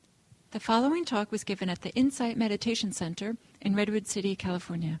The following talk was given at the Insight Meditation Center in Redwood City,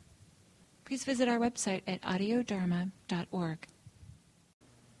 California. Please visit our website at audiodharma.org.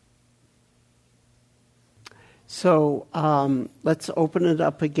 So let's open it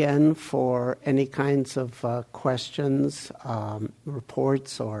up again for any kinds of questions,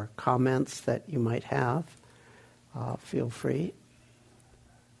 reports, or comments that you might have. Feel free.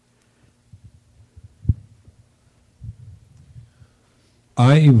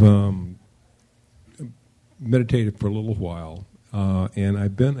 I've meditated for a little while, and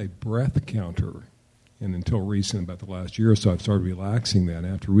I've been a breath counter. And until recent, about the last year or so, I've started relaxing that.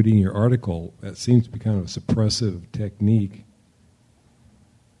 After reading your article, that seems to be kind of a suppressive technique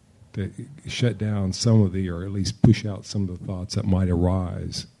to shut down some of the, or at least push out some of the thoughts that might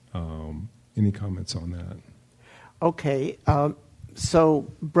arise. Any comments on that? Okay, so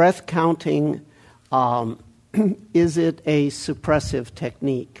breath counting, is it a suppressive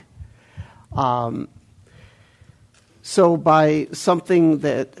technique? So by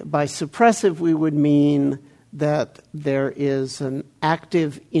suppressive we would mean that there is an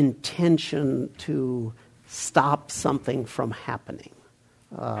active intention to stop something from happening,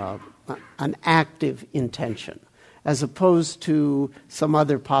 an active intention, as opposed to some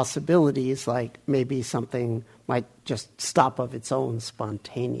other possibilities like maybe something might just stop of its own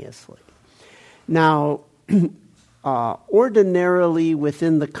spontaneously. Now, ordinarily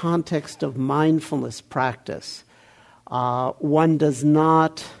within the context of mindfulness practice, one does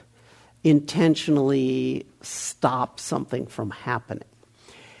not intentionally stop something from happening.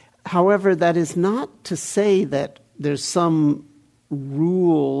 However, that is not to say that there's some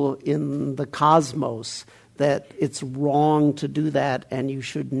rule in the cosmos that it's wrong to do that and you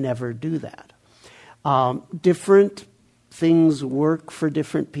should never do that. Different things work for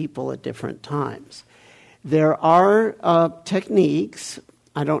different people at different times. There are techniques,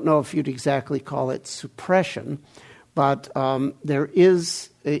 I don't know if you'd exactly call it suppression, but there is,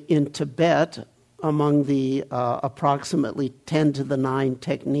 in Tibet, among the approximately 10 to the 9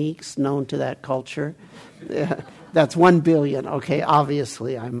 techniques known to that culture, that's 1 billion, okay,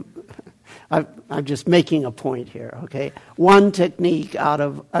 obviously I'm just making a point here, okay? One technique out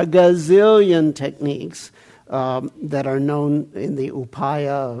of a gazillion techniques that are known in the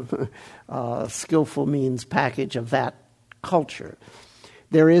Upaya, skillful means package of that culture.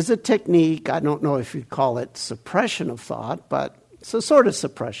 There is a technique, I don't know if you'd call it suppression of thought, but it's a sort of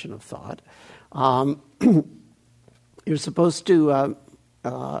suppression of thought. You're supposed to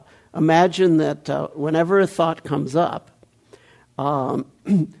imagine that whenever a thought comes up,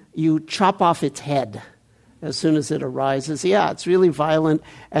 you chop off its head as soon as it arises. Yeah, it's really violent,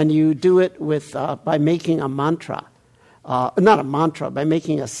 and you do it with by making a mantra. Not a mantra, by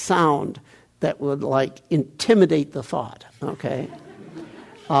making a sound that would like intimidate the thought, okay?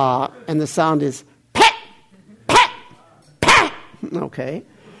 And the sound is pet, pet, pet. Okay.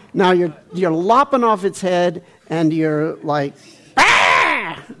 Now you're lopping off its head, and you're like,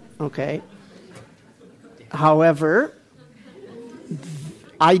 ah! Okay. However,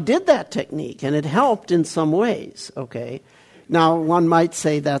 I did that technique, and it helped in some ways. Okay. Now one might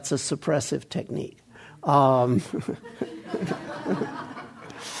say that's a suppressive technique.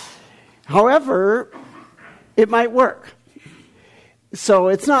 However, it might work. So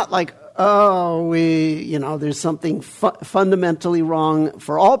it's not like, there's something fundamentally wrong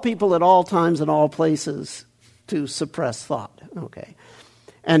for all people at all times and all places to suppress thought, okay?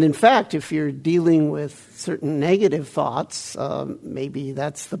 And in fact, if you're dealing with certain negative thoughts, maybe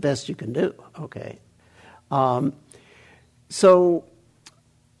that's the best you can do, okay? So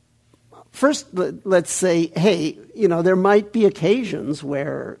first, let's say, hey, there might be occasions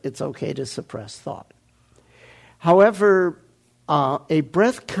where it's okay to suppress thought. However, a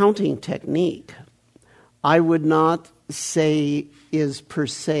breath counting technique, I would not say is per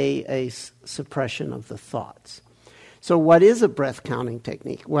se a suppression of the thoughts. So what is a breath counting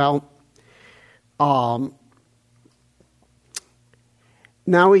technique? Well, now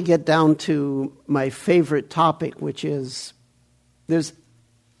we get down to my favorite topic, which is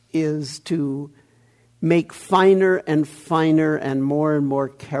to make finer and finer and more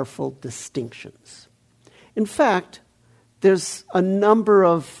careful distinctions. In fact, there's a number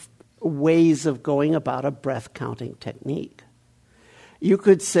of ways of going about a breath counting technique. You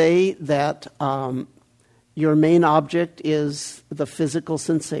could say that your main object is the physical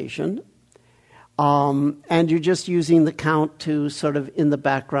sensation, and you're just using the count to sort of in the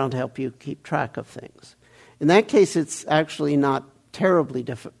background help you keep track of things. In that case, it's actually not terribly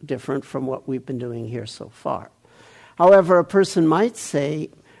different from what we've been doing here so far. However, a person might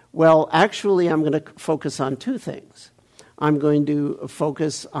say, well, actually I'm going to focus on two things. I'm going to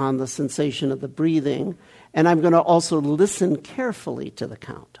focus on the sensation of the breathing, and I'm going to also listen carefully to the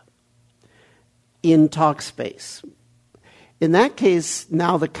count in talk space. In that case,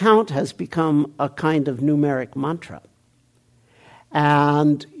 now the count has become a kind of numeric mantra.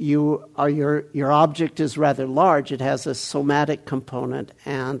 And your object is rather large. It has a somatic component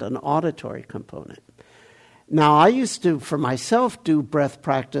and an auditory component. Now, I used to, for myself, do breath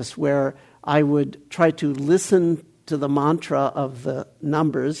practice where I would try to listen to the mantra of the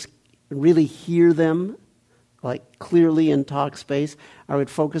numbers, really hear them, like clearly in talk space. I would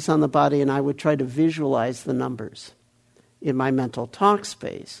focus on the body and I would try to visualize the numbers in my mental talk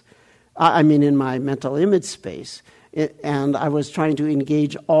space. In my mental image space. And I was trying to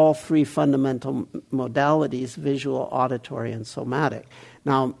engage all three fundamental modalities, visual, auditory, and somatic.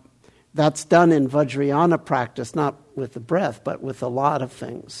 Now, that's done in Vajrayana practice, not with the breath, but with a lot of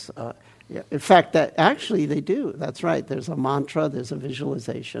things. In fact, that actually they do. That's right. There's a mantra, there's a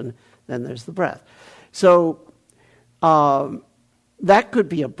visualization, then there's the breath. So that could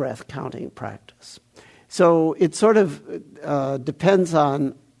be a breath counting practice. So it sort of depends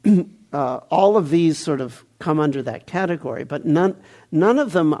on all of these sort of come under that category, but none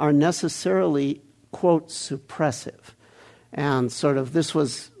of them are necessarily, quote, suppressive. And sort of this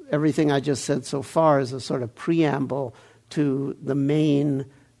was everything I just said so far is a sort of preamble to the main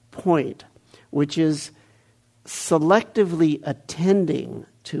point, which is selectively attending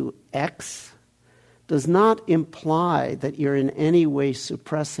to X does not imply that you're in any way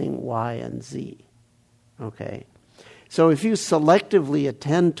suppressing Y and Z. Okay? So if you selectively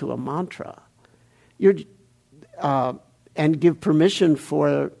attend to a mantra, and give permission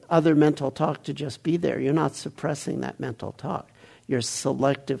for other mental talk to just be there, you're not suppressing that mental talk. You're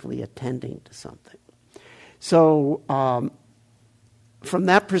selectively attending to something. So from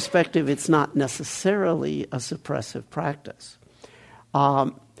that perspective, it's not necessarily a suppressive practice.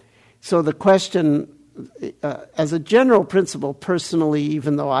 So the question, as a general principle, personally,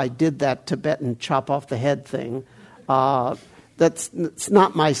 even though I did that Tibetan chop off the head thing, it's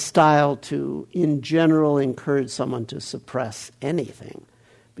not my style to, in general, encourage someone to suppress anything,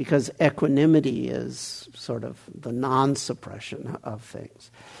 because equanimity is sort of the non-suppression of things.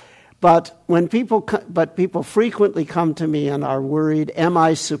 But people frequently come to me and are worried, am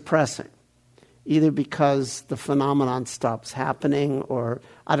I suppressing? Either because the phenomenon stops happening or,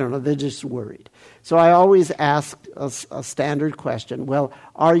 I don't know, they're just worried. So I always ask a standard question, well,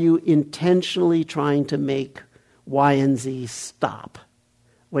 are you intentionally trying to make Y and Z stop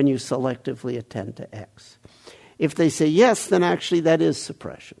when you selectively attend to X? If they say yes, then actually that is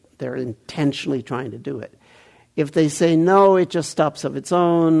suppression. They're intentionally trying to do it. If they say no, it just stops of its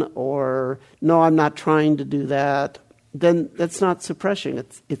own, or no, I'm not trying to do that, then that's not suppression,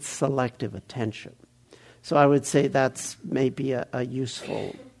 it's selective attention. So I would say that's maybe a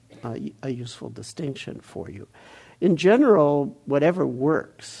useful distinction for you. In general, whatever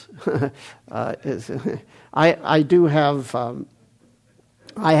works. I do have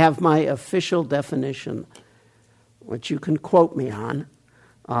I have my official definition, which you can quote me on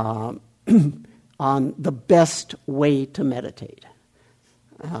the best way to meditate.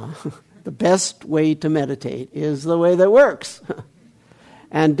 The best way to meditate is the way that works.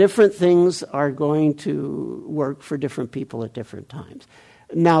 And different things are going to work for different people at different times.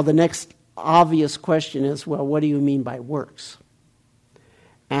 Now, the next obvious question is, well, what do you mean by works?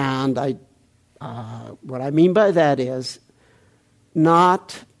 And what I mean by that is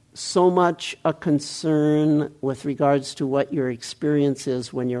not so much a concern with regards to what your experience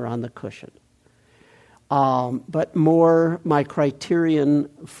is when you're on the cushion, but more my criterion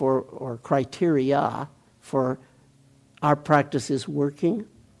for, or criteria for our practice is working,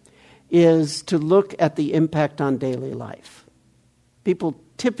 is to look at the impact on daily life. People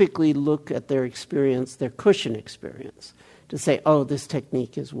typically look at their experience, their cushion experience, to say, oh, this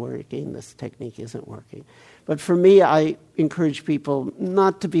technique is working, this technique isn't working. But for me, I encourage people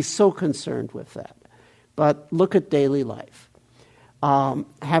not to be so concerned with that, but look at daily life.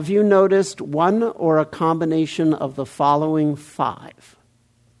 Have you noticed one or a combination of the following 5?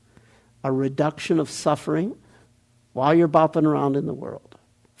 A reduction of suffering while you're bopping around in the world,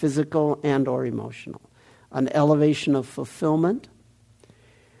 physical and or emotional. An elevation of fulfillment,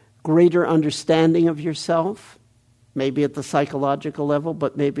 greater understanding of yourself, maybe at the psychological level,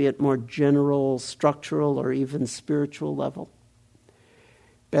 but maybe at more general, structural, or even spiritual level.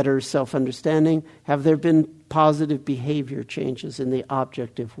 Better self-understanding. Have there been positive behavior changes in the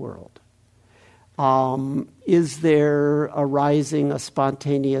objective world? Is there arising a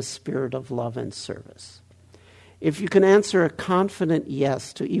spontaneous spirit of love and service? If you can answer a confident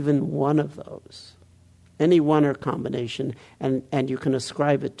yes to even one of those, any one or combination, and you can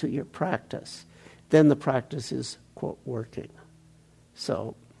ascribe it to your practice, then the practice is, quote, working.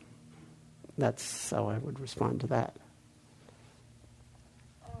 So that's how I would respond to that.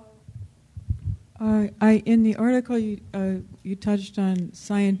 In the article, you touched on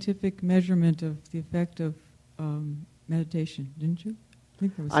scientific measurement of the effect of meditation, didn't you? I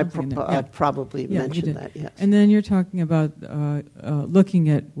think there was something in there. I probably mentioned that, yes. And then you're talking about looking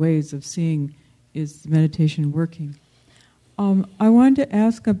at ways of seeing, is meditation working? I wanted to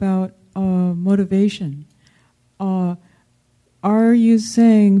ask about motivation. Are you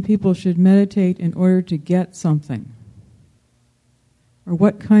saying people should meditate in order to get something? Or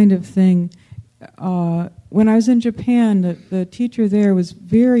what kind of thing? When I was in Japan, the teacher there was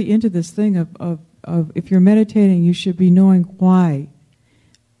very into this thing of if you're meditating, you should be knowing why.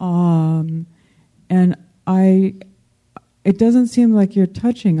 And it doesn't seem like you're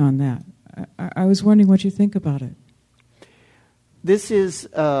touching on that. I was wondering what you think about it. This is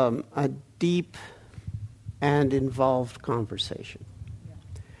a deep and involved conversation.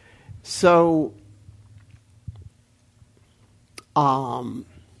 So, the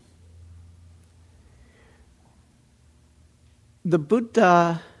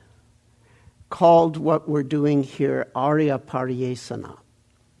Buddha called what we're doing here Arya Pariyesana,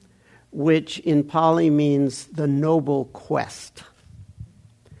 which in Pali means the noble quest.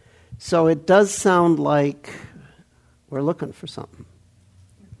 So it does sound like we're looking for something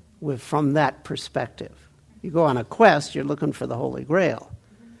from that perspective. You go on a quest, you're looking for the Holy Grail.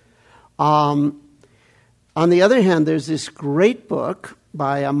 On the other hand, there's this great book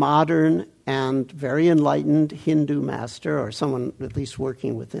by a modern and very enlightened Hindu master, or someone at least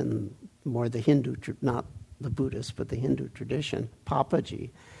working within more the Hindu, not the Buddhist, but the Hindu tradition, Papaji.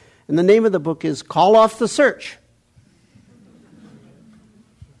 And the name of the book is Call Off the Search.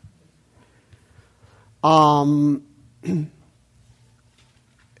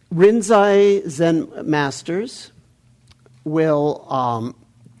 Rinzai Zen masters will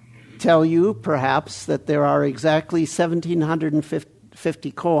tell you, perhaps, that there are exactly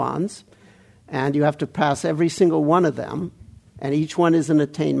 1,750 koans, and you have to pass every single one of them, and each one is an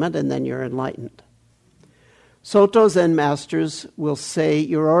attainment, and then you're enlightened. Soto Zen masters will say,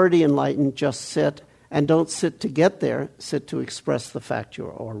 you're already enlightened, just sit, and don't sit to get there, sit to express the fact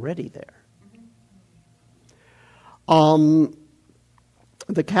you're already there.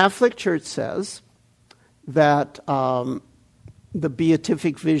 The Catholic Church says that the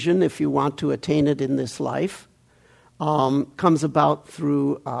beatific vision, if you want to attain it in this life, comes about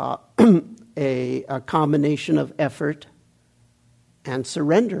through a combination of effort and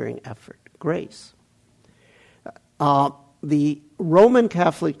surrendering effort, grace. The Roman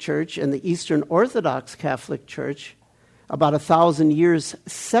Catholic Church and the Eastern Orthodox Catholic Church, about 1,000 years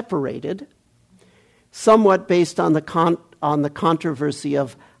separated, somewhat based on the controversy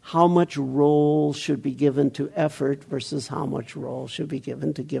of how much role should be given to effort versus how much role should be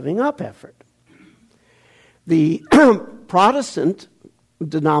given to giving up effort. The Protestant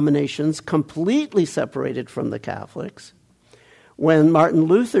denominations completely separated from the Catholics when Martin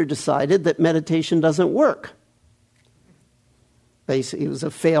Luther decided that meditation doesn't work. He was a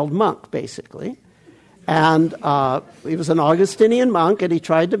failed monk, basically. And he was an Augustinian monk, and he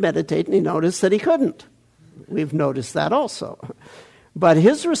tried to meditate, and he noticed that he couldn't. We've noticed that also. But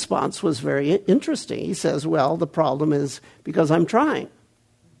his response was very interesting. He says, well, the problem is because I'm trying.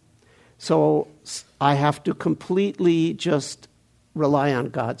 So I have to completely just rely on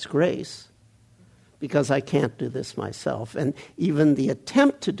God's grace because I can't do this myself. And even the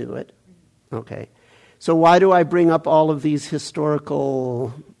attempt to do it, okay. So why do I bring up all of these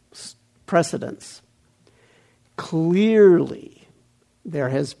historical precedents? Clearly, there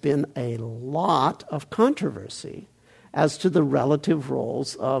has been a lot of controversy as to the relative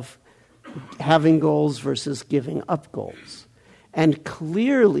roles of having goals versus giving up goals. And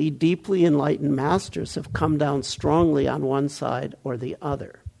clearly, deeply enlightened masters have come down strongly on one side or the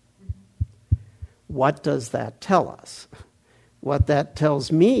other. What does that tell us? What that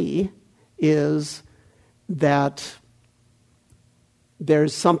tells me is that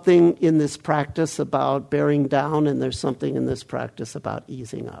there's something in this practice about bearing down, and there's something in this practice about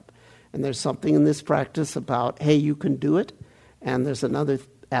easing up. And there's something in this practice about, hey, you can do it. And there's another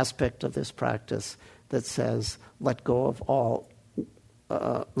aspect of this practice that says, let go of all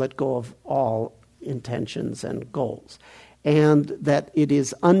intentions and goals. And that it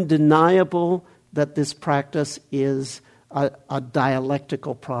is undeniable that this practice is a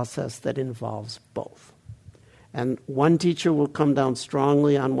dialectical process that involves both. And one teacher will come down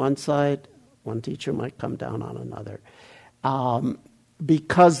strongly on one side, one teacher might come down on another.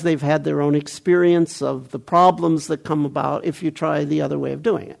 because they've had their own experience of the problems that come about if you try the other way of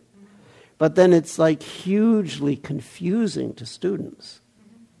doing it. But then it's like hugely confusing to students.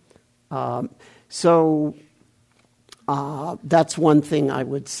 So that's one thing I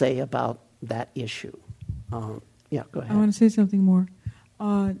would say about that issue. Yeah, go ahead. I want to say something more.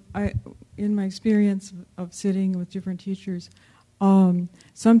 In my experience of sitting with different teachers,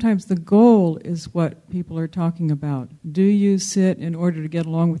 sometimes the goal is what people are talking about. Do you sit in order to get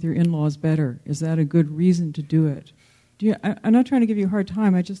along with your in-laws better? Is that a good reason to do it? I'm not trying to give you a hard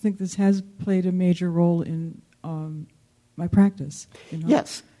time. I just think this has played a major role in my practice. You know?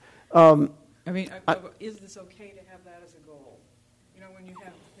 Yes. Is this okay to have that as a goal? You know, when you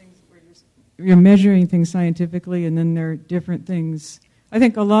have things where you're measuring things scientifically, and then there are different things. I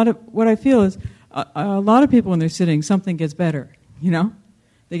think a lot of what I feel is a lot of people when they're sitting, something gets better. You know,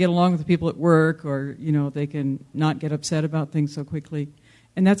 they get along with the people at work, or you know, they can not get upset about things so quickly,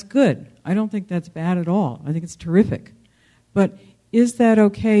 and that's good. I don't think that's bad at all. I think it's terrific. But is that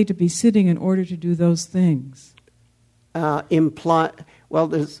okay to be sitting in order to do those things? Well,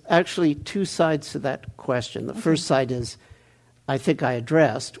 there's actually two sides to that question. The first side is, I think I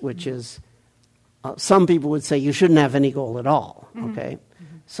addressed, which is some people would say you shouldn't have any goal at all. Okay,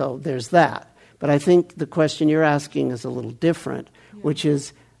 so there's that. But I think the question you're asking is a little different, which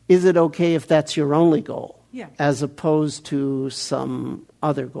is it okay if that's your only goal, as opposed to some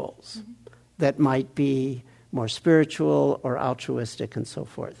other goals that might be more spiritual or altruistic and so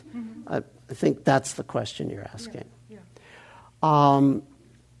forth? I think that's the question you're asking. Well,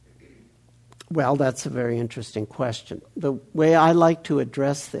 that's a very interesting question. The way I like to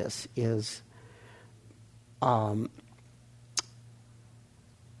address this is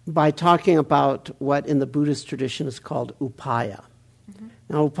by talking about what in the Buddhist tradition is called upaya.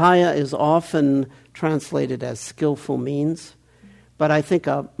 Now, upaya is often translated as skillful means, but I think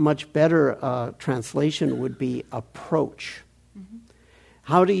a much better translation would be approach.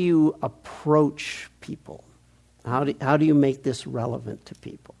 How do you approach people? How do you make this relevant to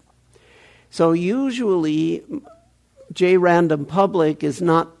people? So usually, J. Random Public is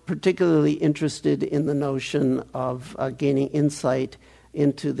not particularly interested in the notion of gaining insight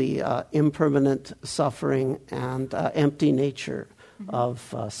into the impermanent suffering and empty nature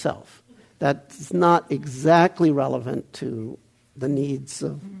of self. That's not exactly relevant to the needs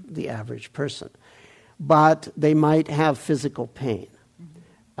of the average person. But they might have physical pain.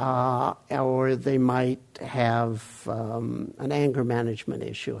 Or they might have an anger management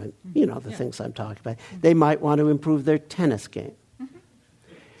issue, and you know the things I'm talking about. They might want to improve their tennis game.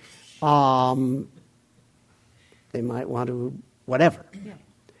 They might want to whatever.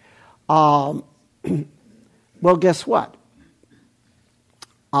 Well, guess what?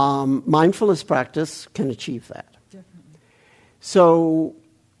 Mindfulness practice can achieve that. Definitely. So,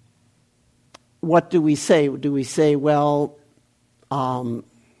 what do we say? Do we say, well,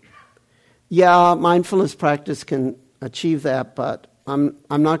 yeah, mindfulness practice can achieve that, but I'm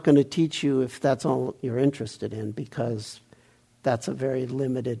not going to teach you if that's all you're interested in, because that's a very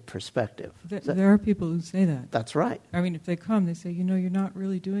limited perspective. There are people who say that. That's right. I mean, if they come, they say, you know, you're not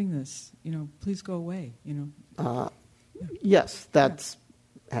really doing this. You know, please go away. You know. Yes, that's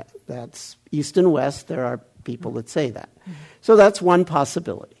East and West. There are people that say that. So that's one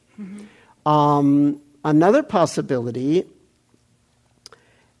possibility. Another possibility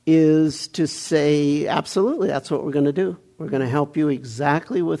is to say, absolutely, that's what we're going to do. We're going to help you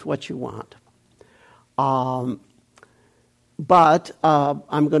exactly with what you want. But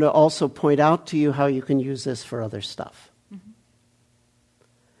I'm going to also point out to you how you can use this for other stuff.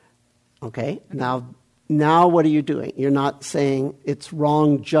 Okay? Now what are you doing? You're not saying it's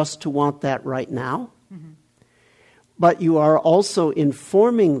wrong just to want that right now. But you are also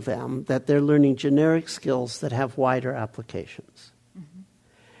informing them that they're learning generic skills that have wider applications.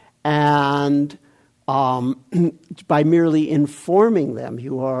 And by merely informing them,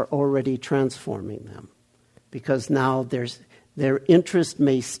 you are already transforming them. Because now their interest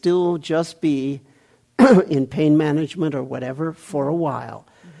may still just be in pain management or whatever for a while.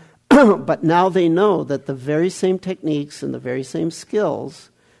 But now they know that the very same techniques and the very same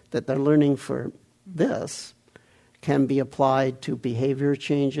skills that they're learning for this can be applied to behavior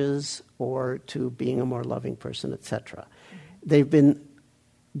changes or to being a more loving person, etc.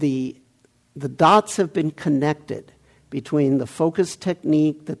 The dots have been connected between the focus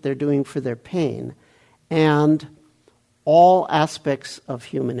technique that they're doing for their pain and all aspects of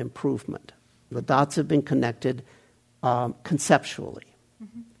human improvement. The dots have been connected conceptually.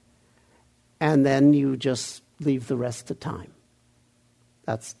 And then you just leave the rest to time.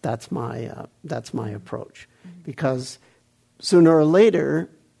 That's my approach. Because sooner or later,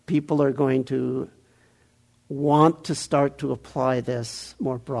 people are going to want to start to apply this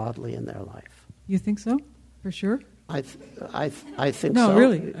more broadly in their life. You think so? For sure? I think no, so. No,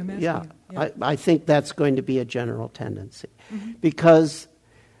 really, I'm asking yeah. you. Yeah. I think that's going to be a general tendency. Mm-hmm. Because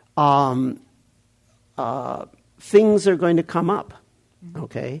things are going to come up,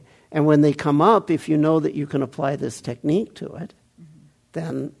 okay? And when they come up, if you know that you can apply this technique to it,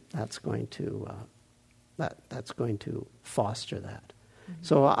 then that's going to that's going to foster that.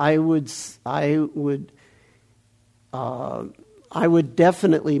 So I would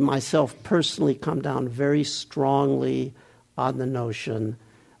definitely myself personally come down very strongly on the notion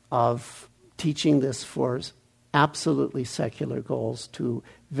of teaching this for absolutely secular goals to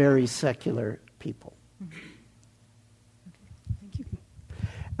very secular people. Thank you.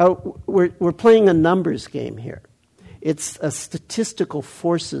 We're playing a numbers game here. It's statistical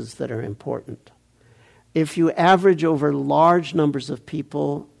forces that are important. If you average over large numbers of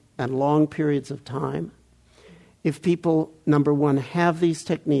people and long periods of time, if people, number one, have these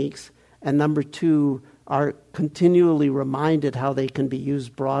techniques, and number two, are continually reminded how they can be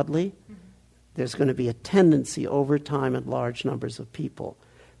used broadly, there's going to be a tendency over time in large numbers of people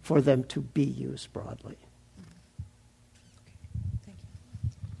for them to be used broadly. Thank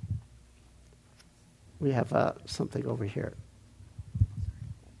you. We have something over here.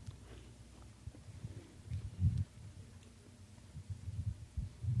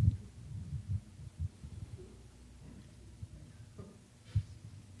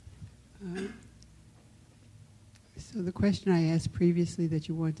 So the question I asked previously that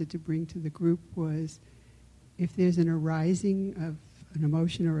you wanted to bring to the group was, if there's an arising of an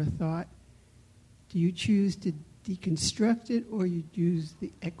emotion or a thought, do you choose to deconstruct it or you use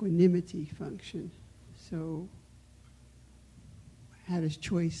the equanimity function? So how does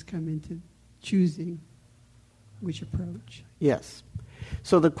choice come into choosing which approach? Yes.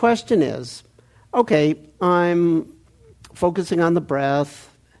 So the question is, okay, I'm focusing on the breath,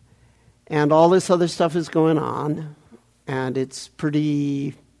 and all this other stuff is going on, and it's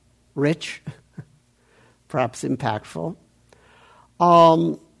pretty rich, perhaps impactful.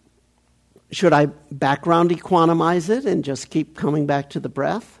 Should I background equanimize it and just keep coming back to the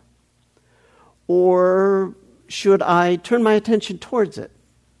breath? Or should I turn my attention towards it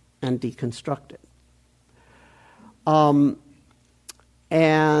and deconstruct it? I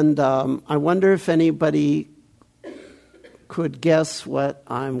wonder if anybody could guess what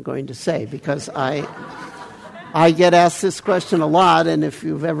I'm going to say, because I get asked this question a lot, and if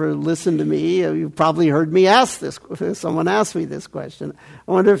you've ever listened to me, you've probably heard me ask this. Someone asked me this question.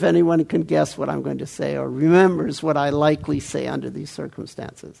 I wonder if anyone can guess what I'm going to say or remembers what I likely say under these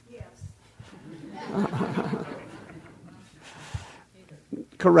circumstances. Yes.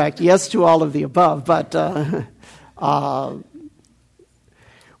 Correct. Yes to all of the above, but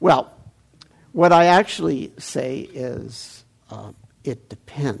well, what I actually say is it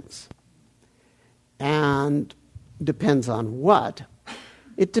depends. And depends on what?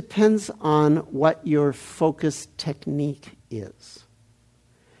 It depends on what your focus technique is.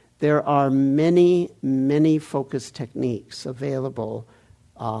 There are many, many focus techniques available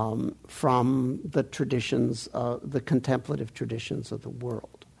from the traditions, the contemplative traditions of the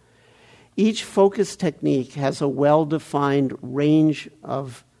world. Each focus technique has a well-defined range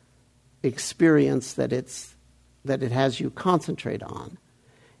of experience that it has you concentrate on,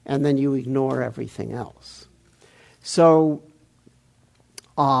 and then you ignore everything else. So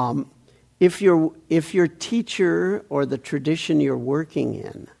if your teacher or the tradition you're working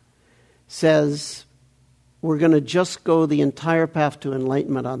in says, we're going to just go the entire path to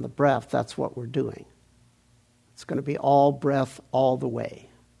enlightenment on the breath, that's what we're doing. It's going to be all breath all the way.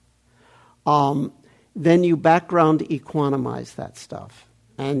 Then you background equanimize that stuff,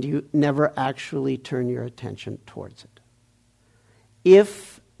 and you never actually turn your attention towards it.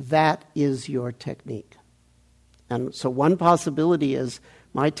 If that is your technique. And so one possibility is,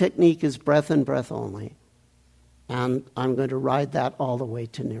 my technique is breath and breath only, and I'm going to ride that all the way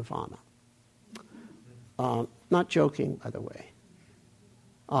to nirvana. Not joking, by the way.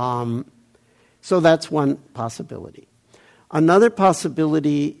 So that's one possibility. Another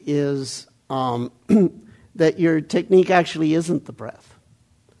possibility is that your technique actually isn't the breath.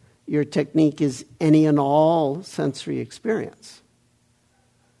 Your technique is any and all sensory experience.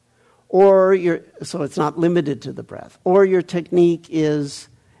 So it's not limited to the breath. Or your technique is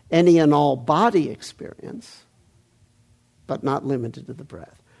any and all body experience, but not limited to the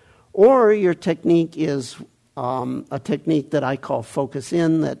breath. Or your technique is a technique that I call focus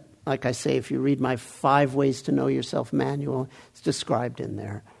in, that, like I say, if you read my 5 Ways to Know Yourself manual, it's described in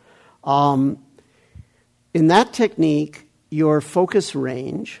there. In that technique, your focus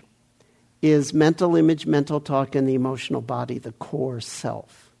range is mental image, mental talk, and the emotional body, the core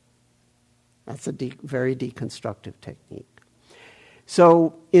self. That's a very deconstructive technique.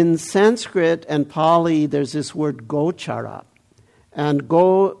 So in Sanskrit and Pali, there's this word gochara. And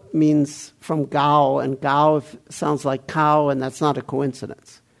go means from gao, and gao sounds like cow, and that's not a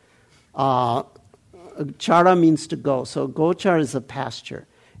coincidence. Chara means to go. So gochara is a pasture.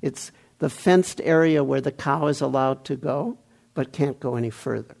 It's the fenced area where the cow is allowed to go, but can't go any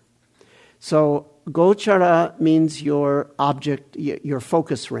further. So gochara means your object, your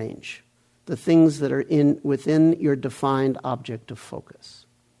focus range, the things that are within your defined object of focus.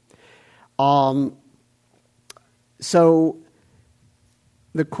 So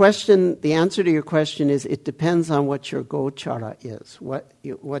the answer to your question is it depends on what your gochara is. What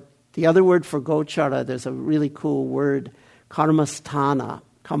the other word for gochara, there's a really cool word, karmasthana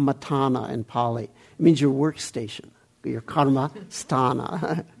in Pali. It means your workstation, your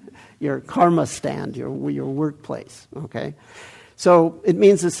karmasthana, your karma stand, your workplace. Okay, so it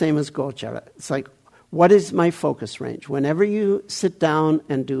means the same as gochara. It's like, what is my focus range? Whenever you sit down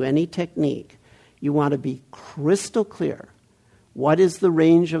and do any technique, you want to be crystal clear. What is the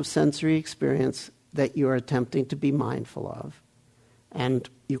range of sensory experience that you're attempting to be mindful of? And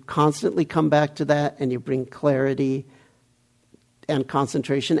you constantly come back to that, and you bring clarity and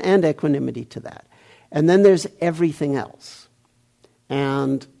concentration and equanimity to that. And then there's everything else.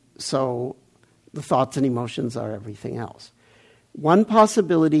 And so the thoughts and emotions are everything else. One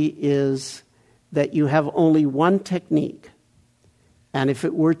possibility is that you have only one technique, and if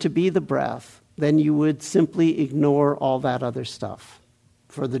it were to be the breath, then you would simply ignore all that other stuff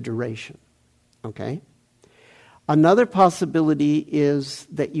for the duration. Okay? Another possibility is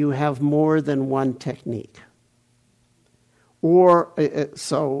that you have more than one technique. Or,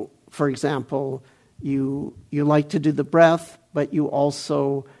 so, for example, you like to do the breath, but you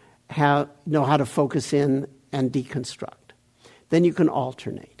also know how to focus in and deconstruct. Then you can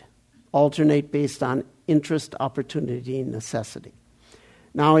alternate based on interest, opportunity, and necessity.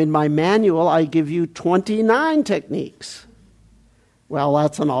 Now, in my manual, I give you 29 techniques. Well,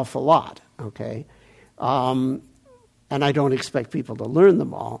 that's an awful lot, okay? And I don't expect people to learn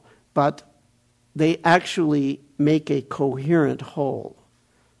them all, but they actually make a coherent whole.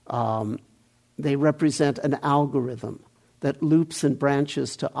 They represent an algorithm that loops and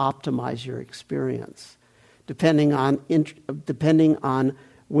branches to optimize your experience. Depending on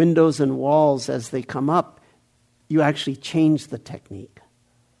windows and walls as they come up, you actually change the technique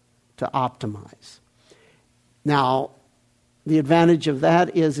to optimize. Now, the advantage of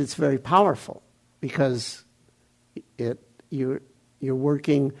that is it's very powerful because you're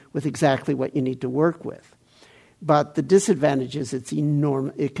working with exactly what you need to work with. But the disadvantage is it's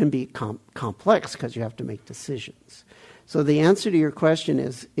enormous. It can be complex because you have to make decisions. So the answer to your question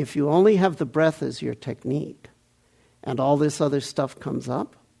is, if you only have the breath as your technique and all this other stuff comes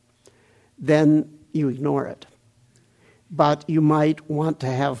up, then you ignore it. But you might want to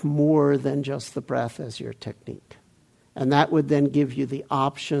have more than just the breath as your technique. And that would then give you the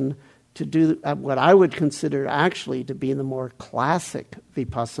option to do what I would consider actually to be the more classic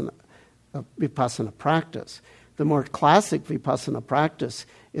vipassana practice. The more classic vipassana practice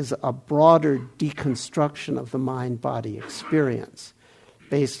is a broader deconstruction of the mind-body experience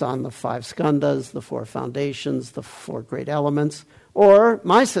based on the 5 skandhas, the 4 foundations, the 4 great elements, or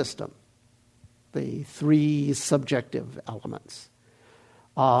my system, the 3 subjective elements.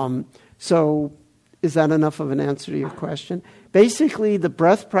 So is that enough of an answer to your question? Basically, the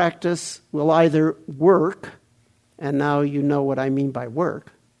breath practice will either work, and now you know what I mean by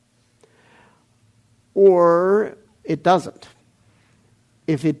work, or it doesn't.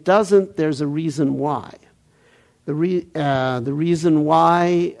 If it doesn't, there's a reason why. The reason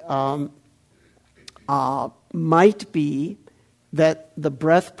why might be that the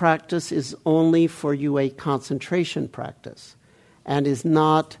breath practice is only for you a concentration practice and is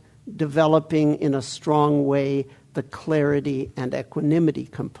not developing in a strong way the clarity and equanimity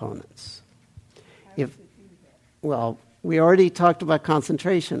components. Well, we already talked about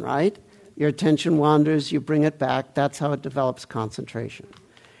concentration, right? Your attention wanders, you bring it back. That's how it develops concentration.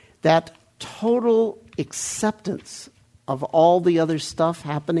 That total acceptance of all the other stuff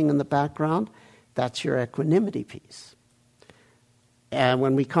happening in the background, that's your equanimity piece. And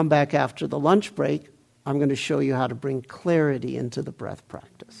when we come back after the lunch break, I'm going to show you how to bring clarity into the breath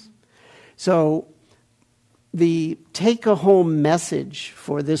practice. So the take-home message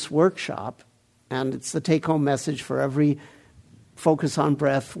for this workshop, and it's the take-home message for every Focus on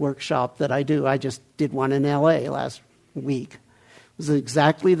Breath workshop that I do. I just did one in LA last week. It was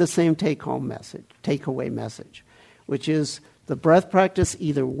exactly the same take-home message, takeaway message, which is the breath practice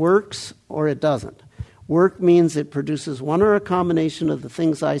either works or it doesn't. Work means it produces one or a combination of the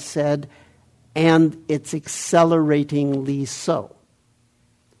things I said, and it's acceleratingly so.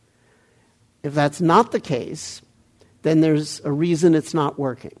 If that's not the case, then there's a reason it's not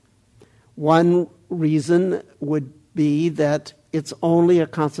working. One reason would be that it's only a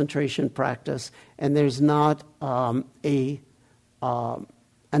concentration practice, and there's not an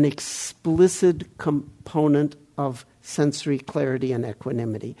explicit component of sensory clarity and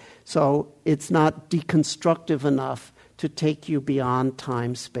equanimity. So it's not deconstructive enough to take you beyond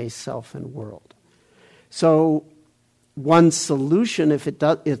time, space, self, and world. So one solution, if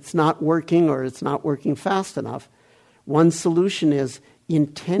it's not working or it's not working fast enough, one solution is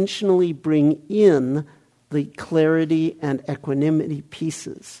intentionally bring in the clarity and equanimity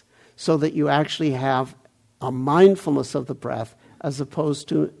pieces so that you actually have a mindfulness of the breath as opposed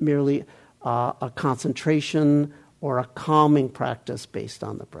to merely a concentration or a calming practice based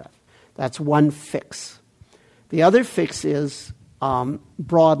on the breath. That's one fix. The other fix is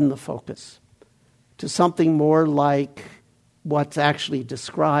broaden the focus to something more like what's actually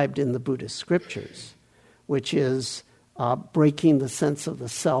described in the Buddhist scriptures, which is breaking the sense of the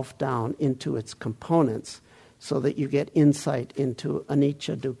self down into its components so that you get insight into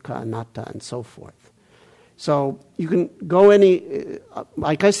anicca, dukkha, anatta, and so forth. So you can go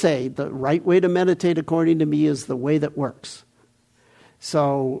like I say, the right way to meditate according to me is the way that works.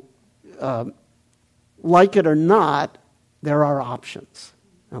 So like it or not, there are options,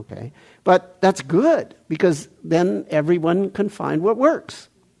 okay? But that's good because then everyone can find what works.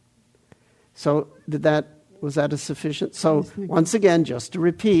 So was that a sufficient? So once again, just to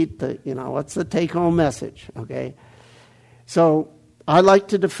repeat, what's the take-home message, okay? So I like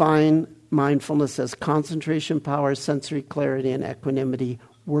to define mindfulness as concentration, power, sensory clarity, and equanimity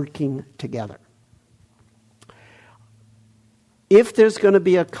working together. If there's going to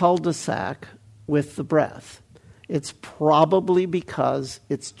be a cul-de-sac with the breath, it's probably because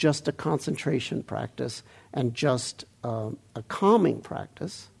it's just a concentration practice and just a calming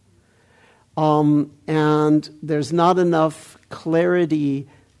practice. And there's not enough clarity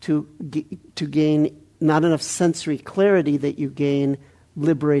to gain, not enough sensory clarity that you gain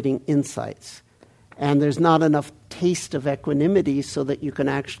liberating insights. And there's not enough taste of equanimity so that you can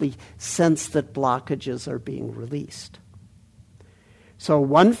actually sense that blockages are being released. So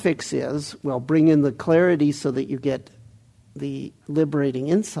one fix is, bring in the clarity so that you get the liberating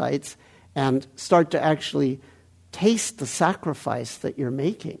insights and start to actually taste the sacrifice that you're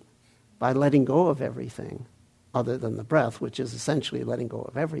making by letting go of everything other than the breath, which is essentially letting go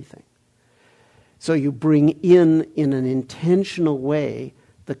of everything. So you bring in an intentional way,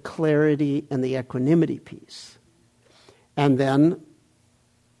 the clarity and the equanimity piece. And then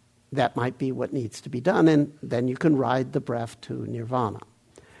that might be what needs to be done, and then you can ride the breath to nirvana.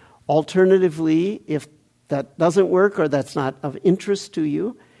 Alternatively, if that doesn't work or that's not of interest to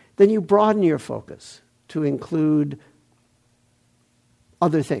you, then you broaden your focus to include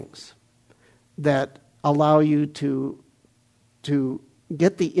other things that allow you to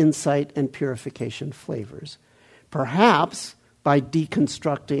get the insight and purification flavors. Perhaps by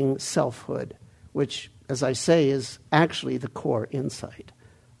deconstructing selfhood, which, as I say, is actually the core insight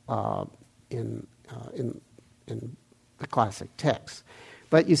in the classic texts.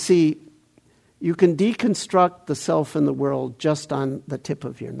 But you see, you can deconstruct the self and the world just on the tip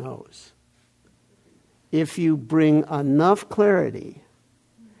of your nose. If you bring enough clarity,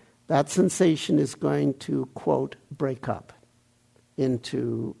 that sensation is going to, quote, break up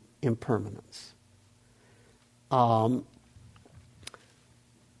into impermanence. And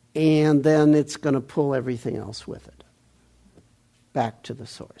then it's going to pull everything else with it back to the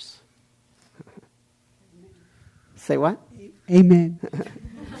source. Say what? Amen.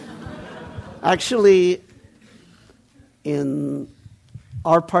 Actually, in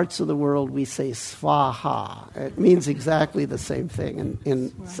our parts of the world, we say svaha. It means exactly the same thing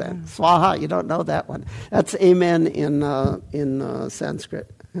in svaha. You don't know that one. That's amen in Sanskrit.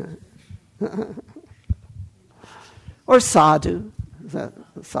 Or sadhu.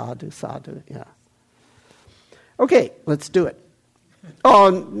 Sadhu, yeah. Okay, let's do it. Oh,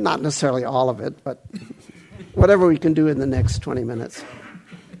 not necessarily all of it, but whatever we can do in the next 20 minutes.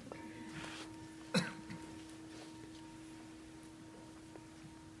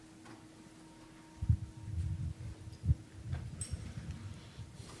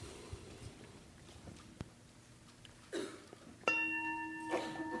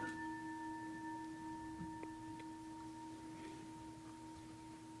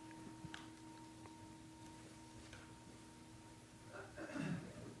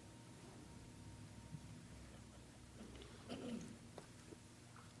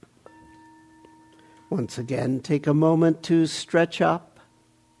 Once again, take a moment to stretch up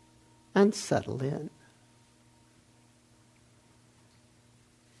and settle in.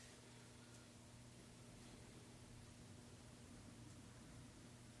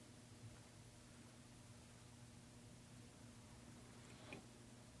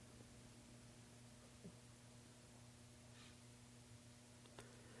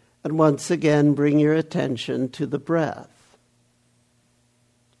 And once again, bring your attention to the breath,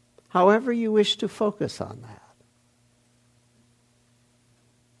 however you wish to focus on that.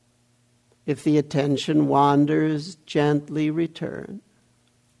 If the attention wanders, gently return.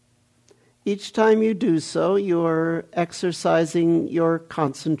 Each time you do so, you're exercising your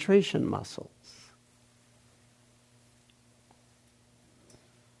concentration muscles.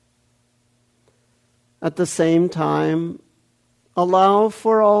 At the same time, allow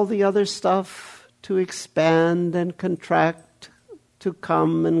for all the other stuff to expand and contract, to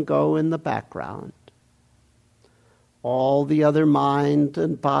come and go in the background. All the other mind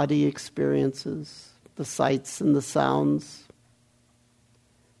and body experiences, the sights and the sounds,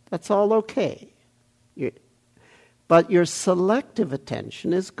 that's all okay. But your selective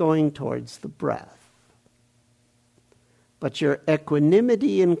attention is going towards the breath. But your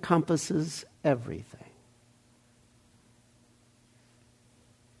equanimity encompasses everything.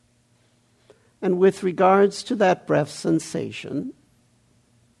 And with regards to that breath sensation,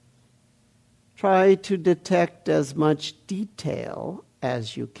 try to detect as much detail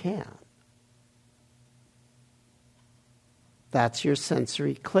as you can. That's your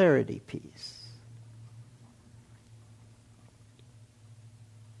sensory clarity piece.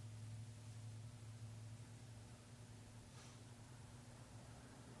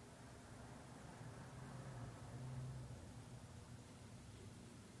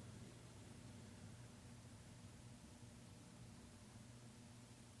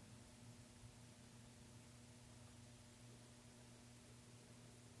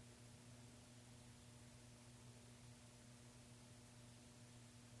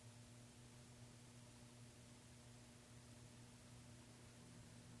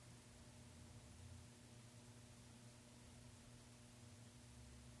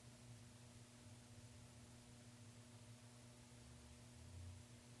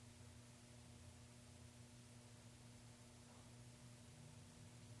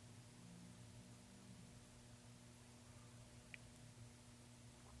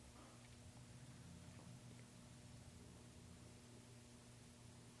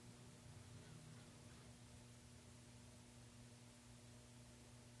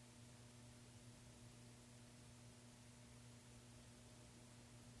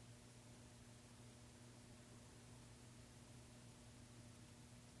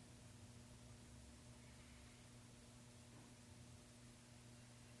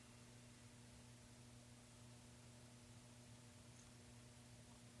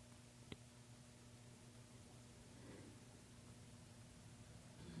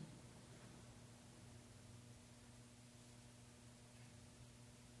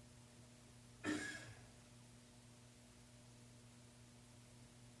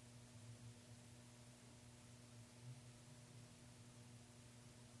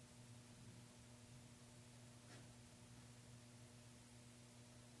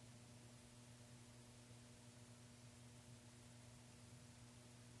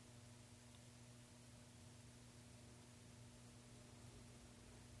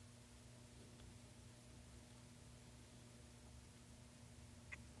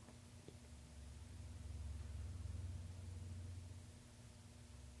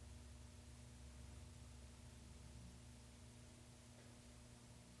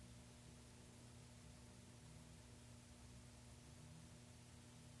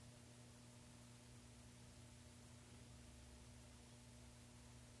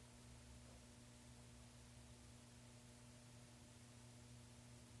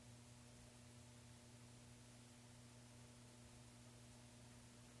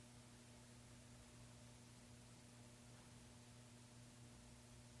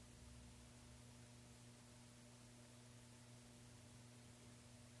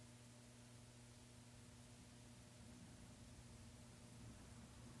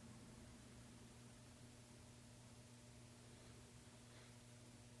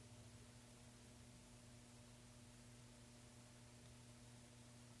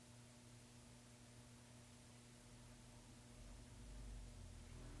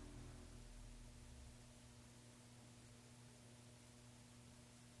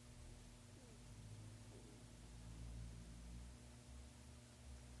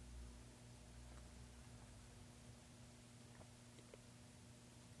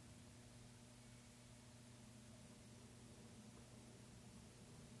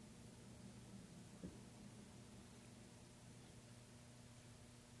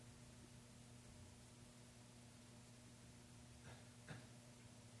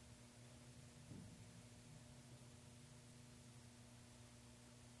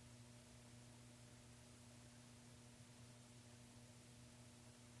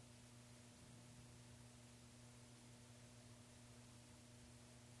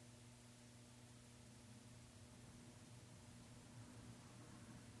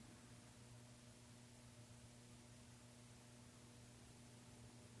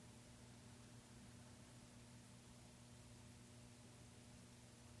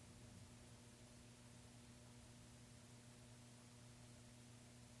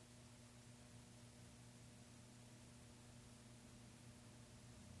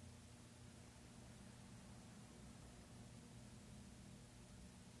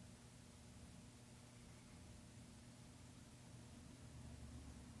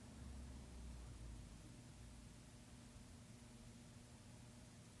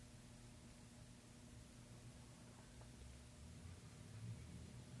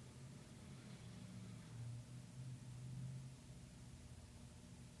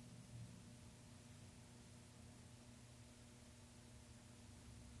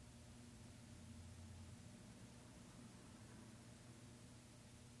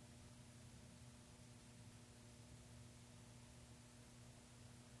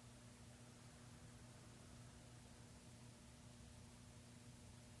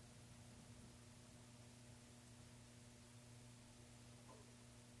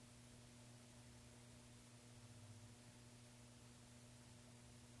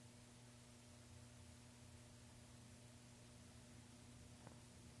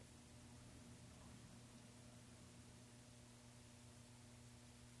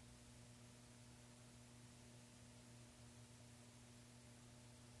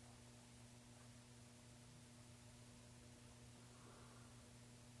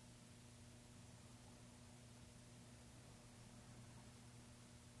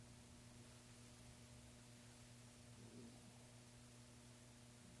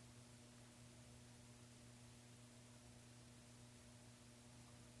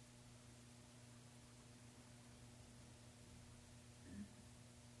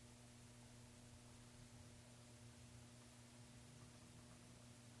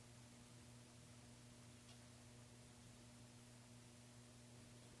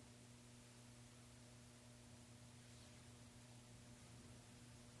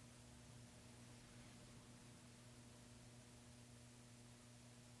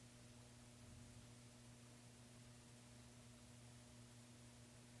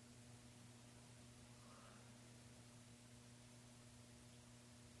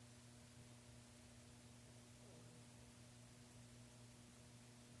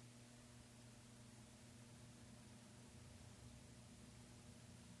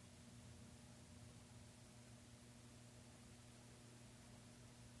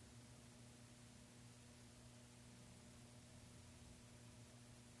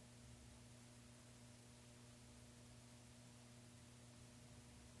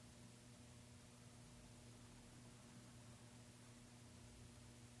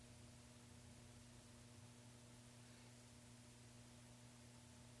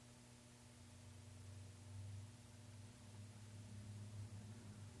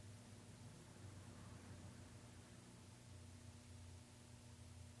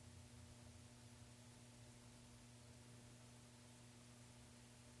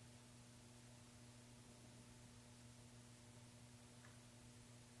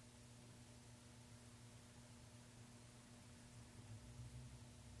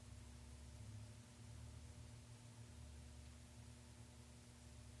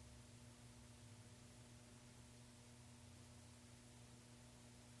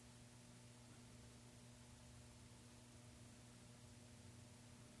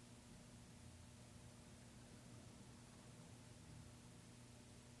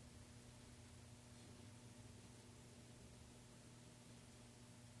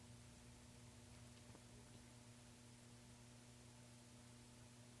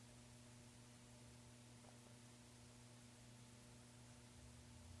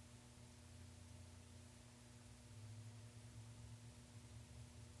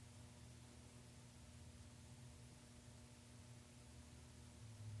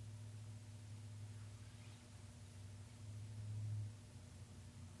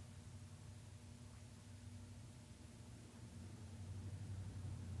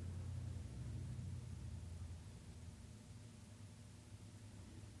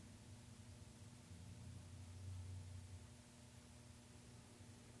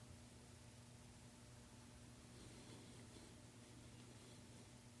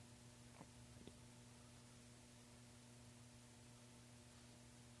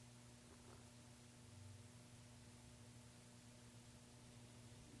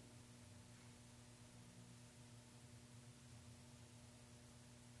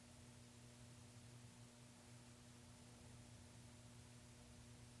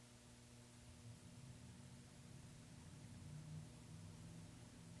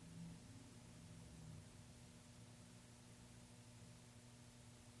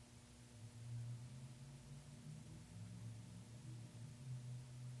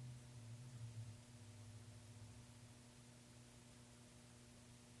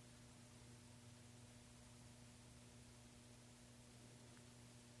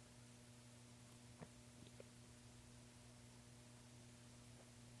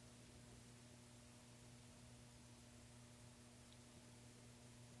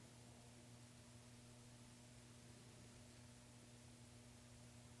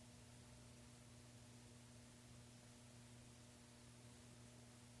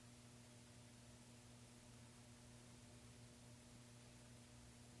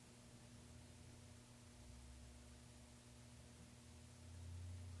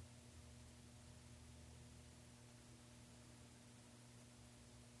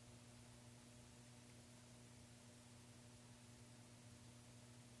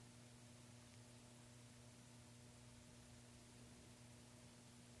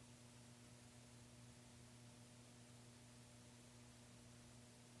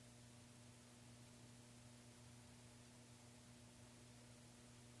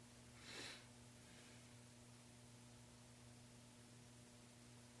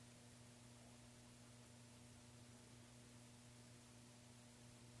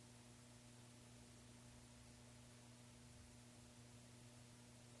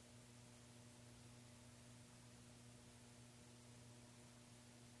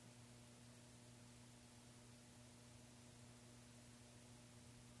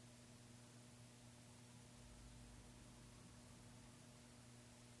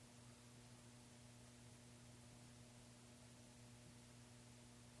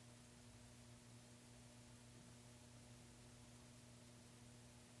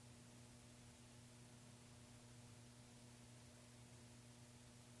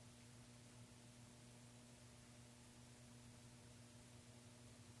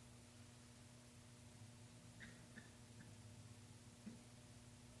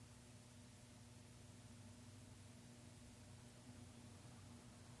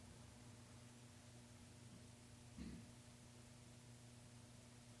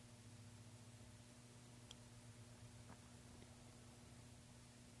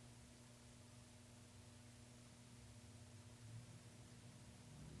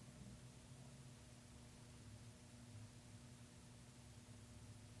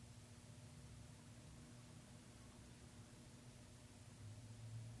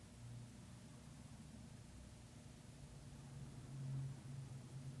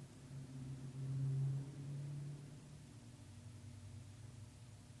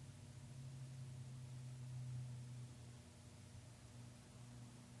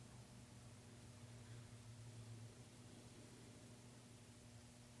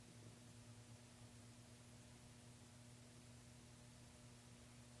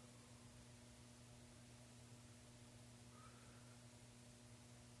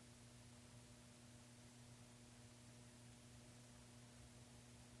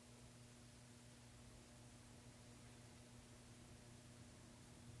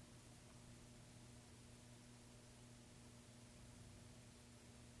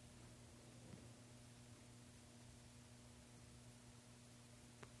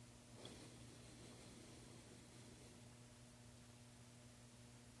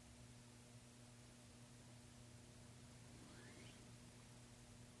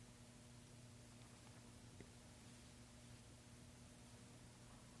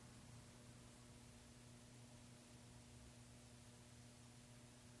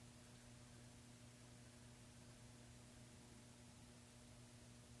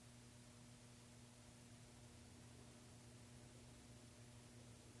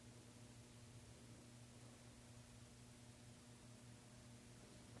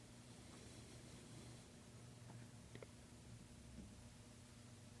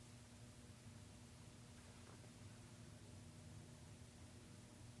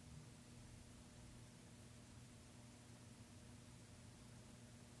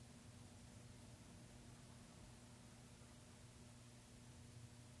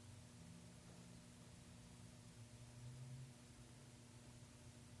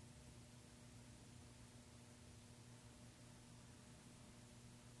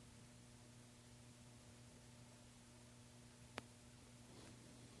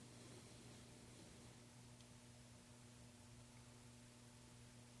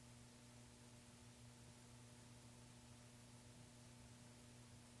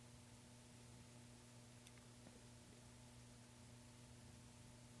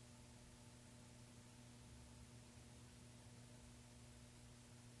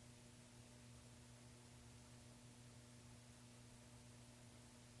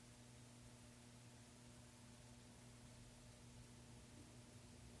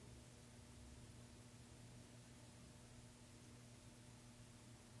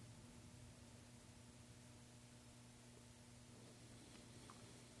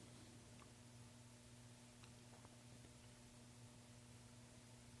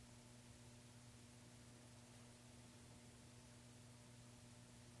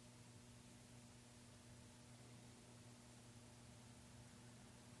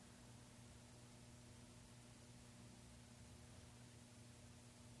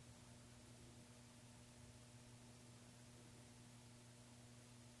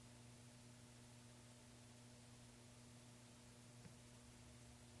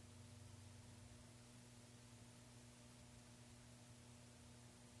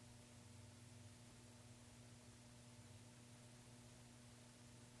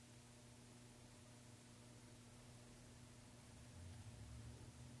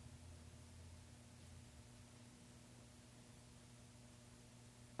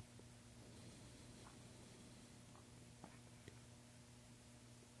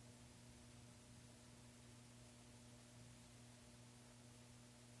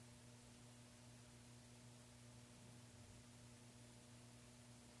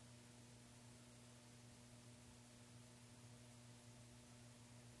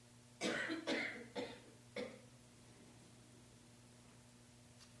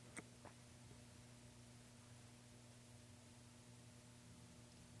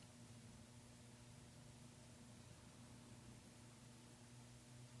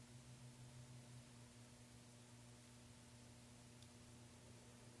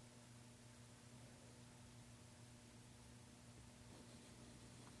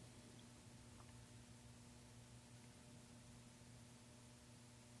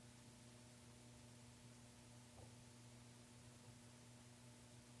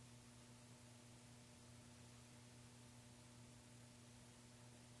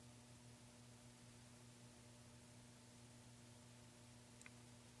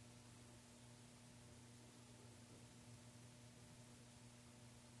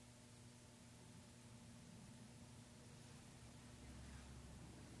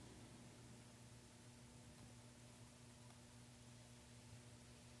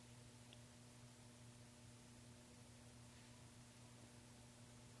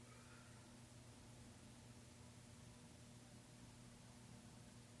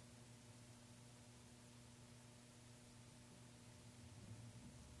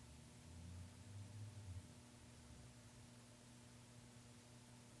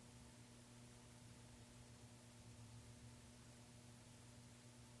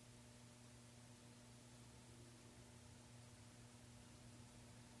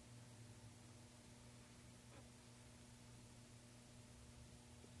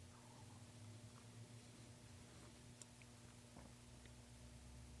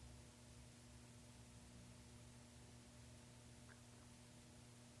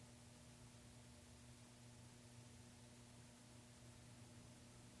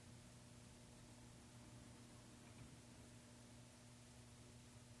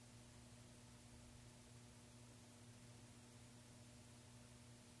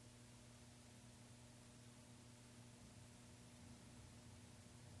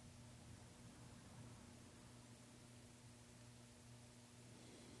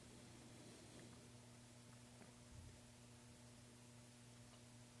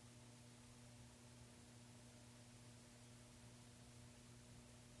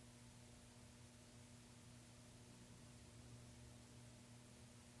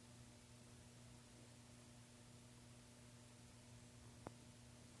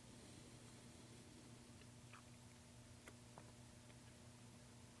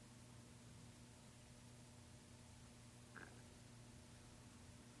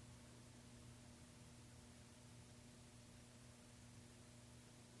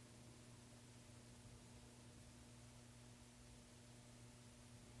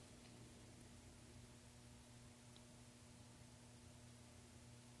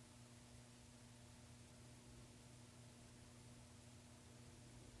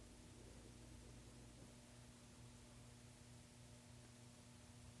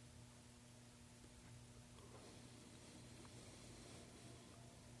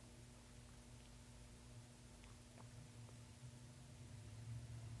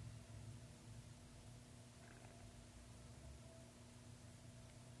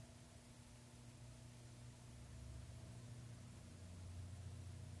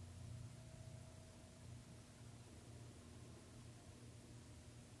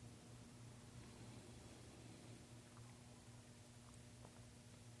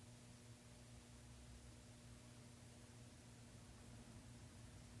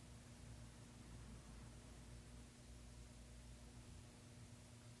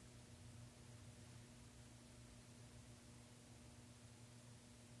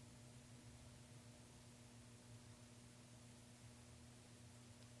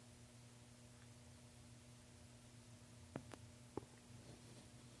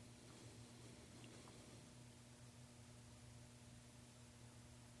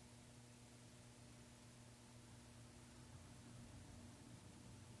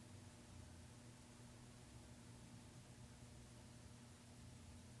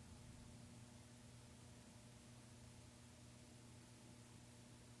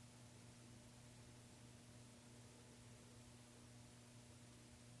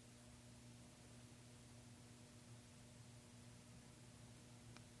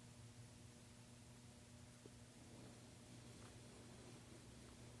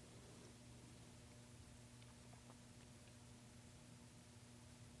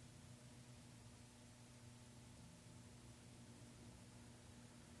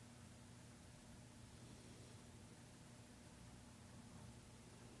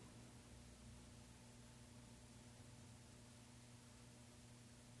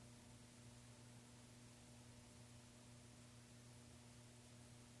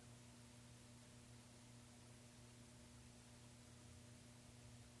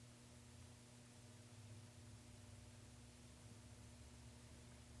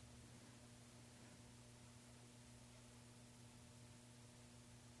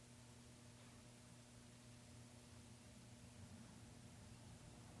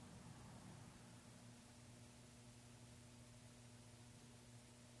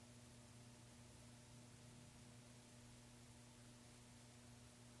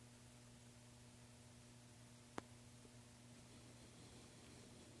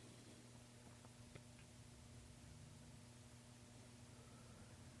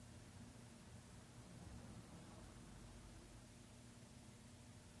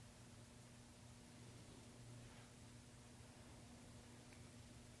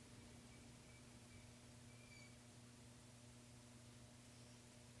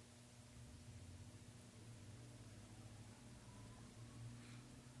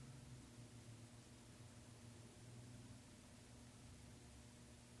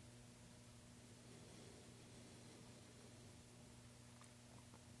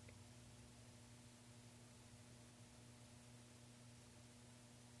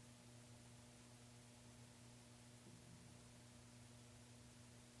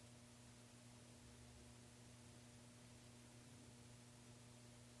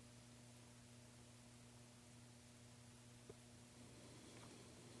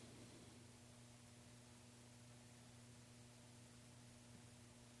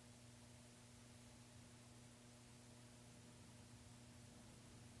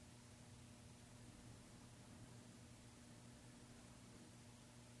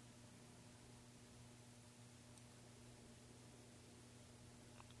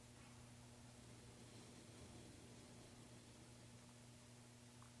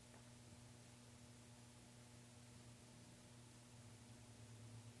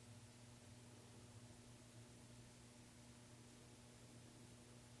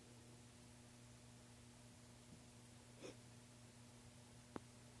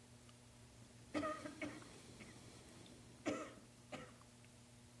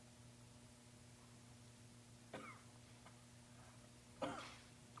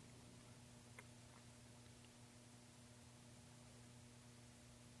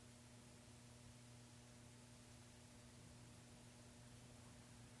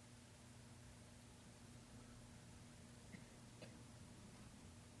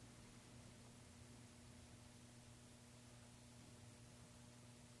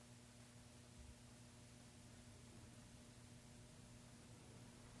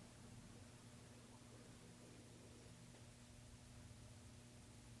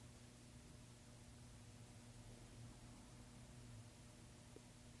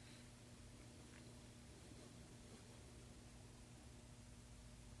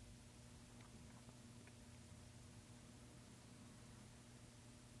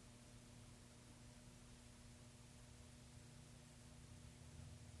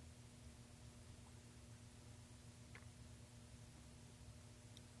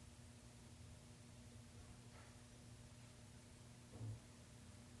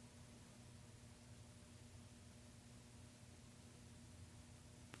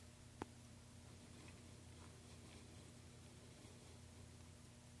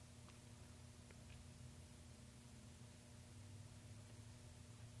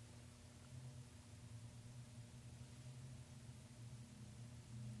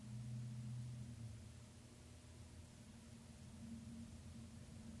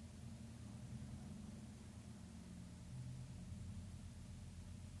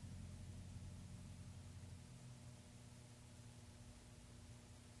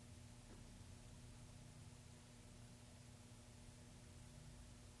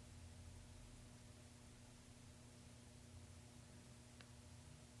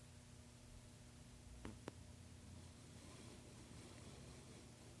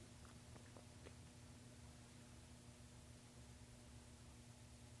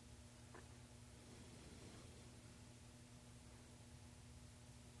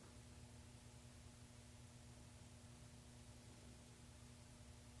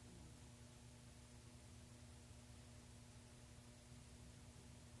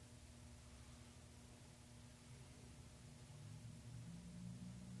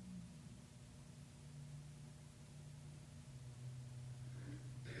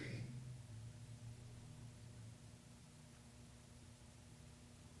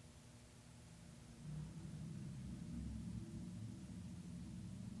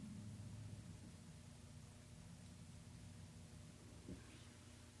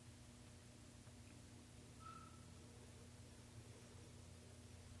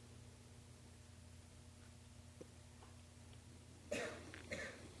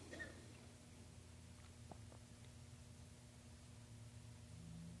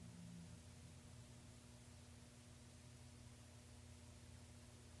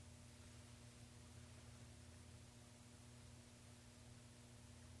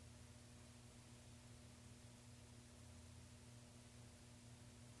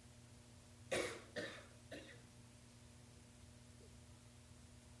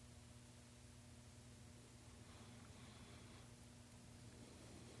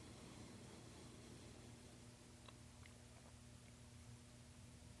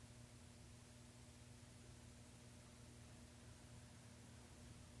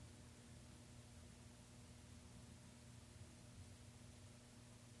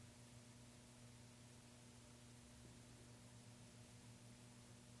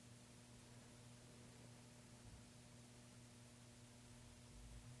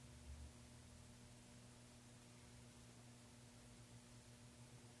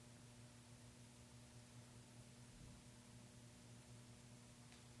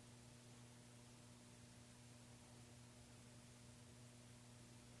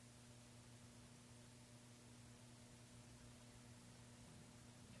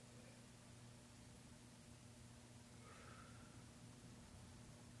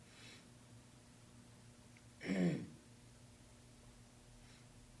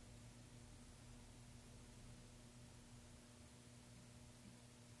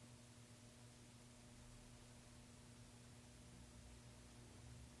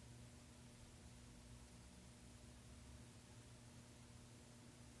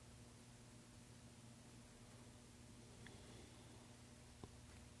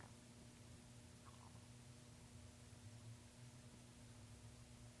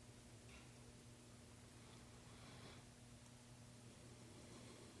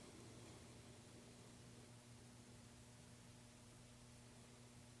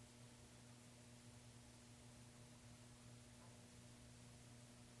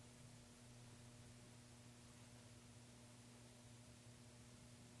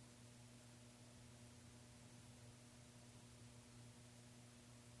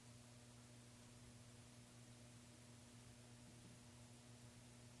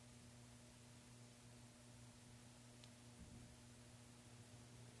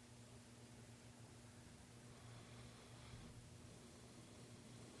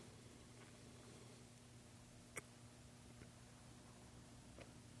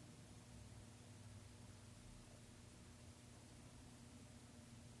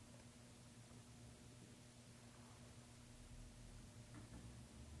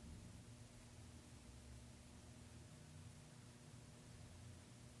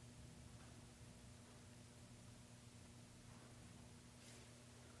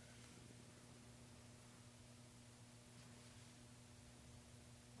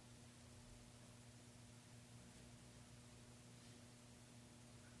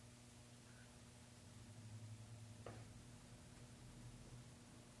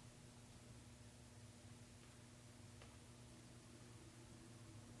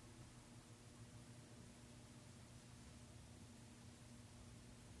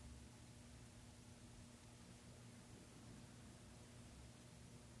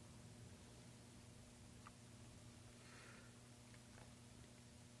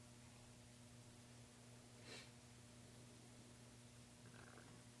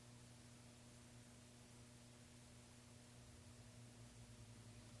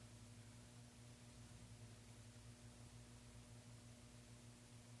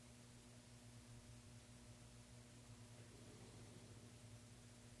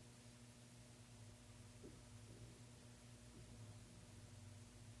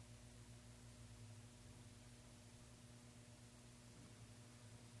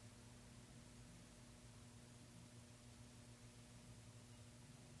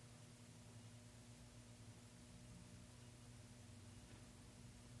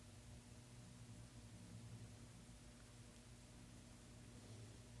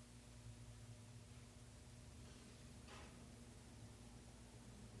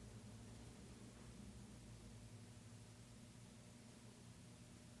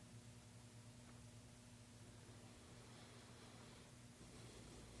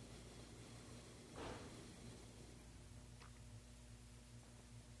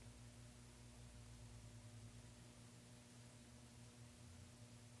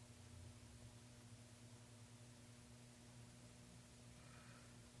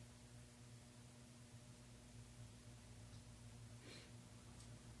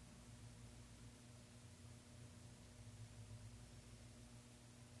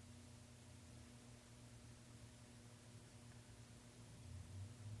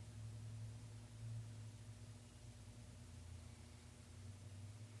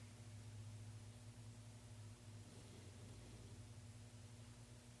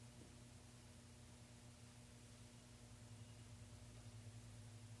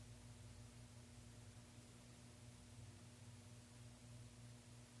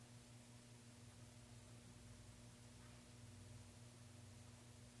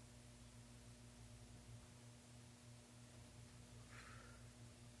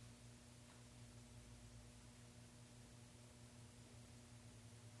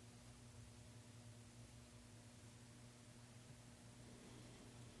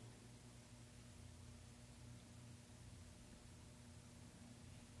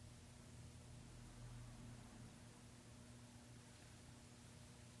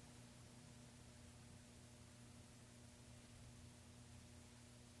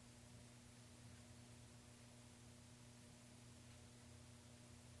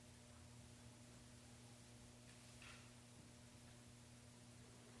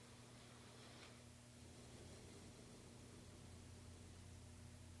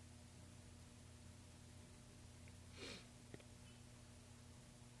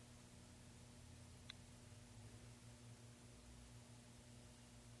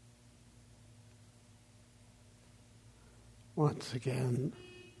 Once again,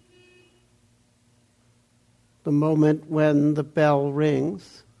 the moment when the bell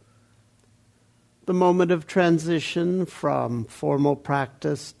rings, the moment of transition from formal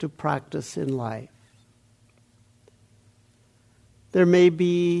practice to practice in life. There may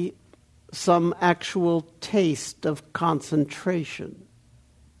be some actual taste of concentration,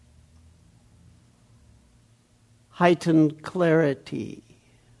 heightened clarity,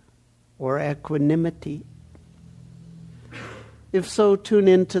 or equanimity. If so, tune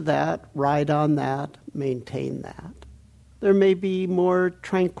into that, ride on that, maintain that. There may be more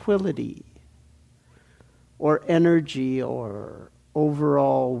tranquility, or energy, or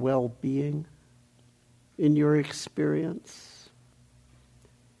overall well-being in your experience.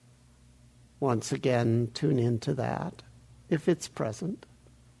 Once again, tune into that, if it's present.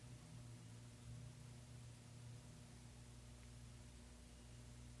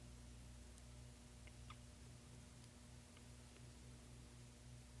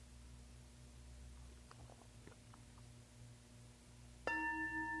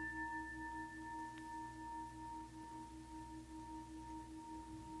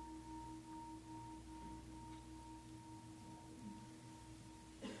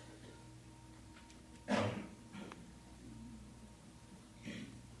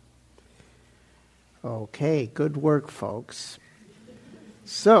 Okay, good work, folks.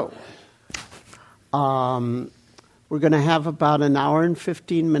 So, we're going to have about an hour and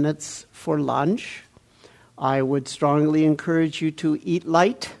 15 minutes for lunch. I would strongly encourage you to eat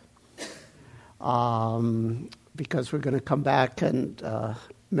light, because we're going to come back and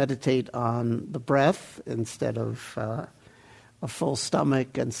meditate on the breath instead of a full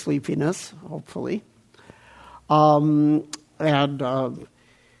stomach and sleepiness, hopefully.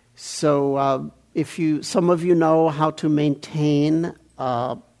 If some of you know how to maintain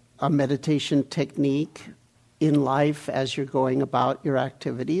a meditation technique in life as you're going about your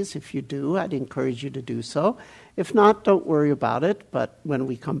activities. If you do, I'd encourage you to do so. If not, don't worry about it, but when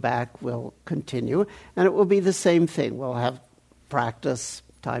we come back, we'll continue. And it will be the same thing. We'll have practice,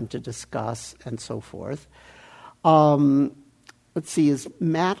 time to discuss, and so forth. Let's see, is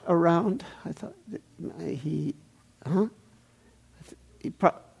Matt around? I thought he... Huh?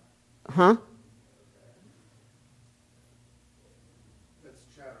 Huh?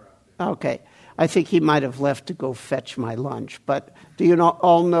 Okay. I think he might have left to go fetch my lunch. But do you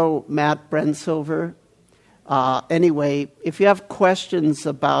all know Matt Brensilver? Anyway, if you have questions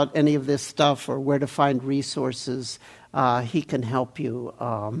about any of this stuff or where to find resources, he can help you.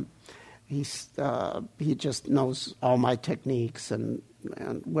 He just knows all my techniques and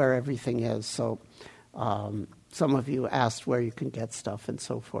where everything is. So some of you asked where you can get stuff and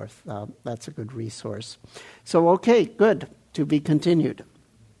so forth. That's a good resource. So, okay, good. To be continued.